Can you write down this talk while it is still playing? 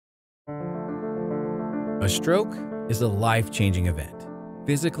A stroke is a life-changing event,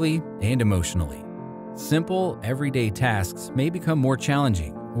 physically and emotionally. Simple, everyday tasks may become more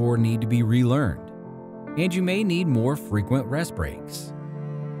challenging or need to be relearned, and you may need more frequent rest breaks.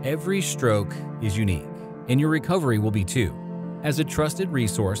 Every stroke is unique, and your recovery will be too. As a trusted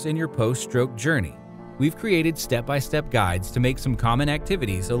resource in your post-stroke journey, we've created step-by-step guides to make some common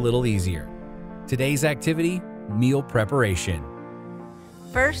activities a little easier. Today's activity: meal preparation.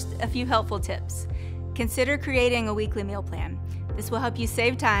 First, a few helpful tips. Consider creating a weekly meal plan. This will help you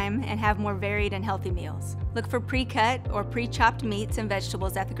save time and have more varied and healthy meals. Look for pre-cut or pre-chopped meats and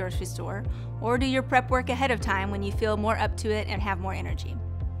vegetables at the grocery store, or do your prep work ahead of time when you feel more up to it and have more energy.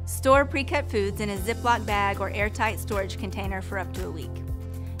 Store pre-cut foods in a Ziploc bag or airtight storage container for up to a week.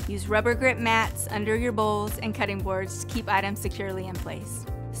 Use rubber grip mats under your bowls and cutting boards to keep items securely in place.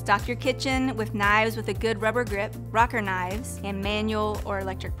 Stock your kitchen with knives with a good rubber grip, rocker knives, and manual or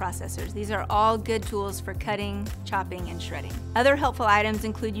electric processors. These are all good tools for cutting, chopping, and shredding. Other helpful items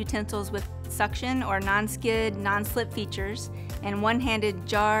include utensils with suction or non-skid, non-slip features, and one-handed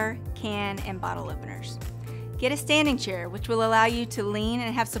jar, can, and bottle openers. Get a standing chair, which will allow you to lean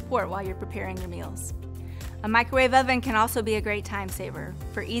and have support while you're preparing your meals. A microwave oven can also be a great time saver.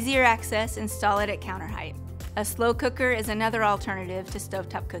 For easier access, install it at counter height. A slow cooker is another alternative to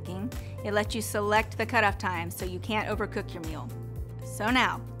stovetop cooking. It lets you select the cutoff time so you can't overcook your meal. So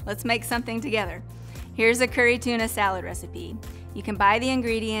now, let's make something together. Here's a curry tuna salad recipe. You can buy the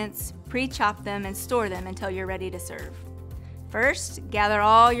ingredients, pre-chop them, and store them until you're ready to serve. First, gather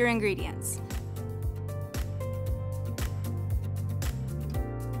all your ingredients.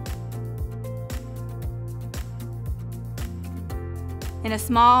 In a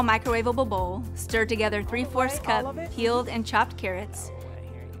small microwavable bowl, stir together 3/4 cup peeled and chopped carrots,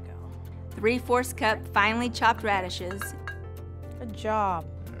 3/4 cup finely chopped radishes, Good job.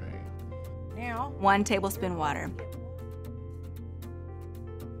 All right. Now, 1 tablespoon water.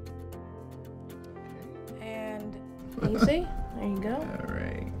 And easy. There you go. All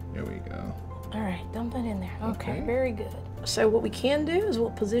right, there we go. All right, dump it in there. Okay, very good. So what we can do is we'll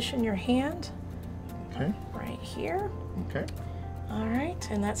position your hand right here. Okay. All right,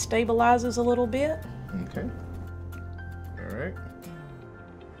 and that stabilizes a little bit. Okay. All right.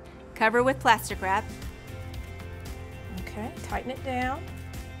 Cover with plastic wrap. Okay, tighten it down.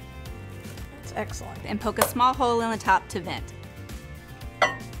 That's excellent. And poke a small hole in the top to vent.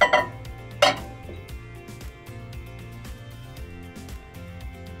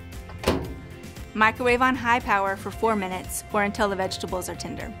 Microwave on high power for 4 minutes or until the vegetables are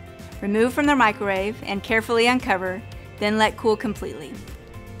tender. Remove from the microwave and carefully uncover, then let cool completely.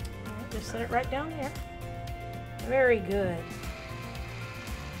 All right, just set it right down there. Very good.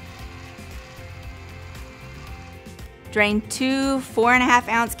 Drain 2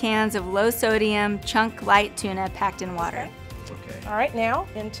 4.5-ounce cans of low sodium chunk light tuna packed in water. Okay. All right, now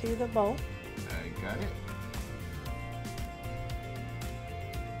into the bowl. I got it.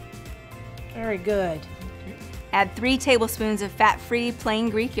 Very good. Okay. Add 3 tablespoons of fat-free plain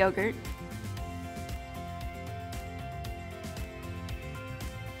Greek yogurt.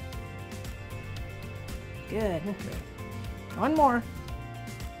 Good. Okay. One more.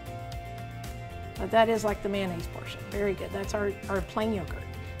 But that is like the mayonnaise portion. Very good. That's our plain yogurt.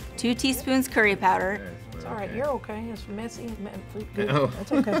 2 teaspoons curry powder. It's all right. You're okay. It's messy. Good. Oh.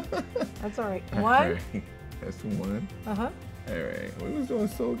 That's okay. That's all right. All One. right. That's 1. Uh-huh. All right. We was doing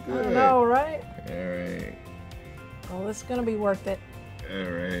so good. I know, right? All right. Well, this is going to be worth it. All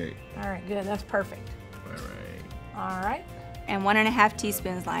right. All right, good. That's perfect. All right. All right. And 1.5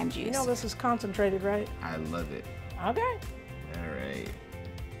 teaspoons lime juice. You know this is concentrated, right? I love it. Okay. All right.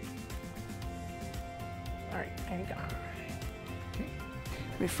 All right, there you go.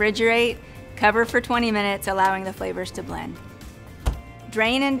 Refrigerate, cover for 20 minutes, allowing the flavors to blend.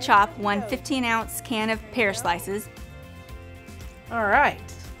 Drain and chop 1 15-ounce can of pear slices. All right.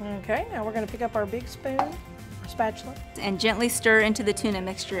 Okay, now we're going to pick up our big spoon, our spatula. And gently stir into the tuna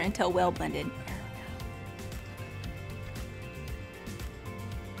mixture until well blended.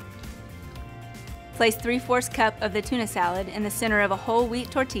 Place 3/4 cup of the tuna salad in the center of a whole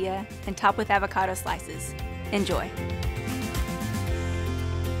wheat tortilla and top with avocado slices. Enjoy.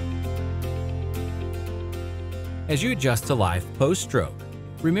 As you adjust to life post-stroke,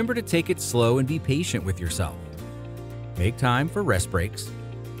 remember to take it slow and be patient with yourself. Make time for rest breaks,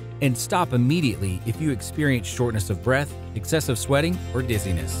 and stop immediately if you experience shortness of breath, excessive sweating, or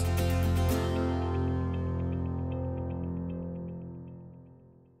dizziness.